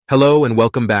Hello and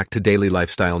welcome back to Daily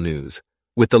Lifestyle News,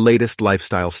 with the latest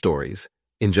lifestyle stories,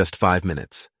 in just 5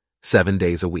 minutes, 7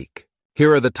 days a week.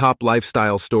 Here are the top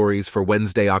lifestyle stories for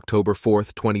Wednesday, October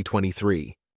 4th,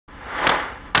 2023.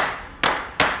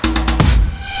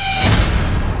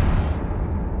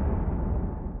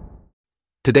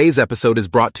 Today's episode is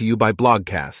brought to you by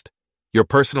Blogcast, your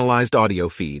personalized audio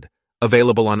feed,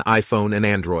 available on iPhone and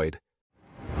Android.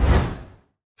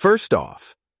 First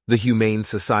off, the Humane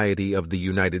Society of the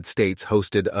United States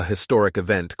hosted a historic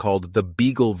event called the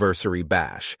Beagleversary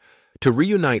Bash to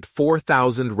reunite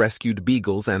 4,000 rescued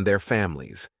beagles and their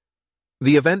families.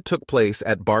 The event took place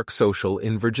at Bark Social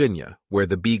in Virginia, where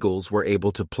the beagles were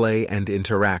able to play and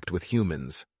interact with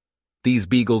humans. These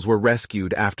beagles were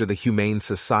rescued after the Humane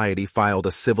Society filed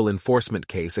a civil enforcement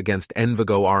case against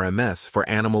Envigo RMS for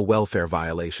animal welfare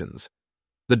violations.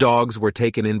 The dogs were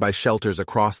taken in by shelters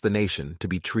across the nation to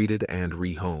be treated and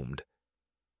rehomed.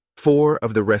 4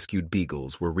 of the rescued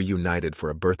beagles were reunited for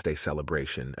a birthday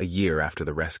celebration a year after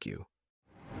the rescue.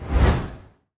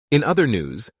 In other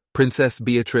news, Princess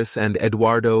Beatrice and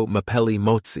Edoardo Mapelli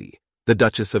Mozzi, the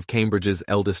Duchess of Cambridge's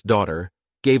eldest daughter,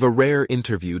 gave a rare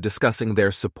interview discussing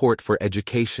their support for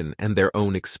education and their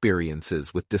own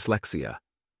experiences with dyslexia.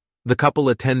 The couple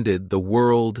attended the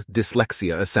World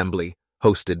Dyslexia Assembly,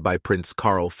 hosted by Prince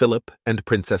Carl Philip and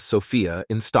Princess Sofia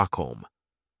in Stockholm.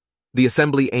 The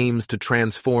assembly aims to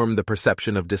transform the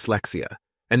perception of dyslexia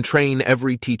and train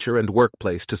every teacher and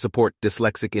workplace to support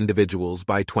dyslexic individuals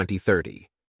by 2030.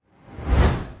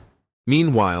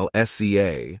 Meanwhile,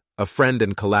 SZA, a friend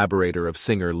and collaborator of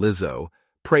singer Lizzo,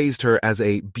 praised her as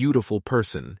a beautiful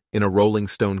person in a Rolling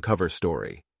Stone cover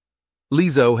story.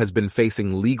 Lizzo has been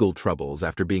facing legal troubles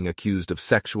after being accused of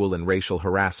sexual and racial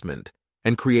harassment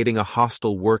and creating a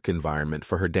hostile work environment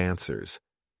for her dancers.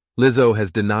 Lizzo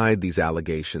has denied these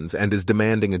allegations and is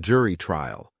demanding a jury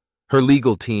trial. Her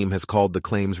legal team has called the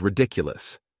claims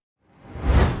ridiculous.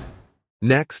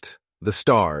 Next, the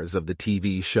stars of the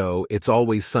TV show It's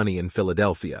Always Sunny in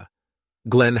Philadelphia,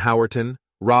 Glenn Howerton,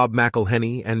 Rob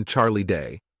McElhenney, and Charlie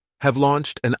Day, have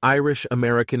launched an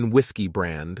Irish-American whiskey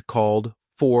brand called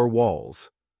 4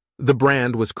 Walls. The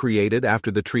brand was created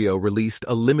after the trio released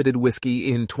a limited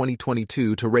whiskey in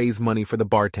 2022 to raise money for the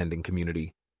bartending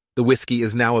community. The whiskey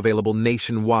is now available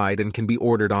nationwide and can be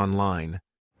ordered online.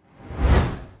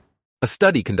 A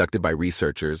study conducted by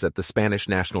researchers at the Spanish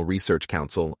National Research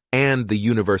Council and the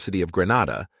University of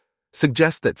Granada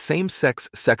suggests that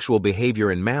same-sex sexual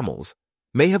behavior in mammals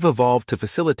may have evolved to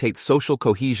facilitate social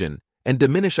cohesion and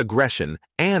diminish aggression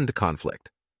and conflict.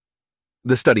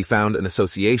 The study found an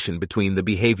association between the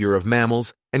behavior of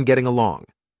mammals and getting along.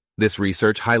 This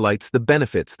research highlights the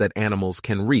benefits that animals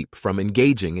can reap from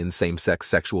engaging in same-sex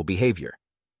sexual behavior.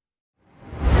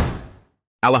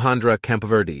 Alejandra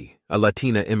Campoverde, a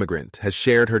Latina immigrant, has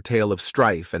shared her tale of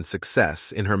strife and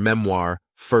success in her memoir,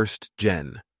 First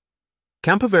Gen.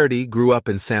 Campoverde grew up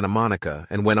in Santa Monica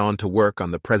and went on to work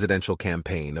on the presidential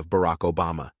campaign of Barack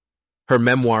Obama. Her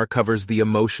memoir covers the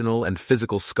emotional and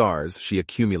physical scars she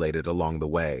accumulated along the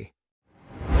way.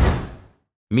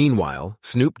 Meanwhile,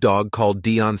 Snoop Dogg called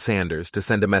Deion Sanders to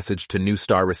send a message to new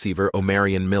star receiver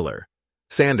Omarion Miller.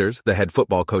 Sanders, the head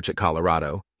football coach at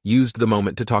Colorado, used the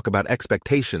moment to talk about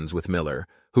expectations with Miller,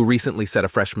 who recently set a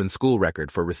freshman school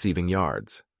record for receiving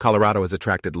yards. Colorado has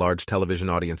attracted large television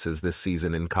audiences this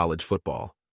season in college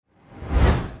football.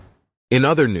 In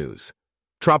other news,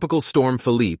 Tropical Storm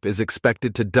Philippe is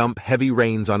expected to dump heavy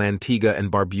rains on Antigua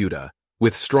and Barbuda,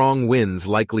 with strong winds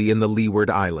likely in the Leeward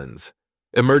Islands.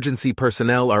 Emergency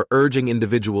personnel are urging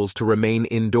individuals to remain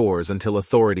indoors until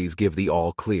authorities give the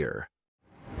all-clear.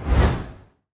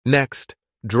 Next,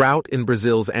 drought in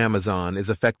Brazil's Amazon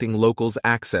is affecting locals'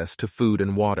 access to food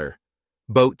and water.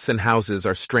 Boats and houses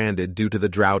are stranded due to the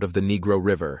drought of the Negro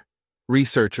River.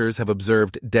 Researchers have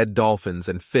observed dead dolphins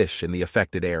and fish in the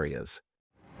affected areas.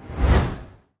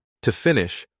 To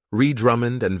finish, Ree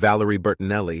Drummond and Valerie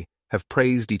Bertinelli have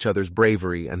praised each other's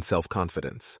bravery and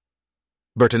self-confidence.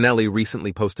 Bertinelli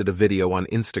recently posted a video on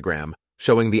Instagram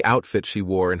showing the outfit she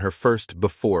wore in her first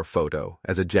before photo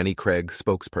as a Jenny Craig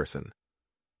spokesperson.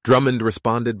 Drummond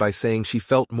responded by saying she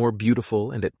felt more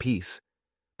beautiful and at peace.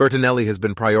 Bertinelli has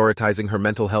been prioritizing her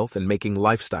mental health and making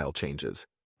lifestyle changes.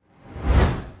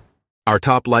 Our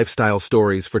top lifestyle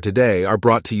stories for today are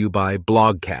brought to you by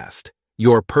Blogcast,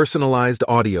 your personalized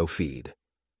audio feed.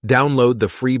 Download the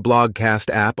free Blogcast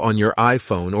app on your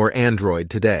iPhone or Android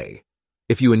today.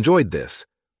 If you enjoyed this,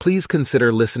 please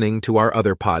consider listening to our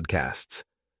other podcasts: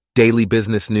 Daily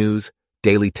Business News,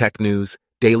 Daily Tech News,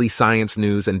 Daily Science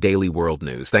News, and Daily World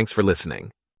News. Thanks for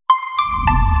listening.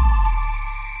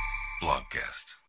 Blogcast.